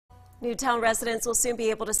Newtown residents will soon be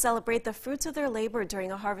able to celebrate the fruits of their labor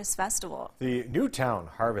during a harvest festival. The Newtown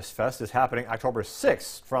Harvest Fest is happening October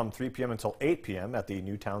 6th from 3 p.m. until 8 p.m. at the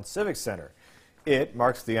Newtown Civic Center. It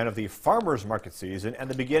marks the end of the farmers market season and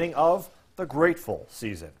the beginning of the grateful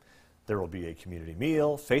season. There will be a community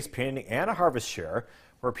meal, face painting, and a harvest share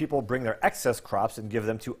where people bring their excess crops and give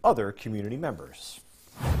them to other community members.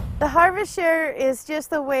 The harvest share is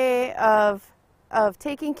just a way of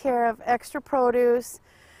taking care of extra produce.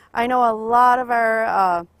 I know a lot of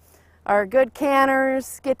our good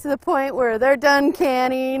canners get to the point where they're done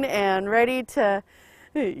canning and ready to,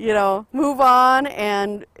 move on,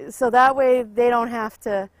 and so that way they don't have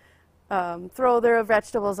to throw their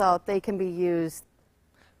vegetables out. They can be used.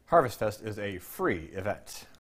 Harvest Fest is a free event.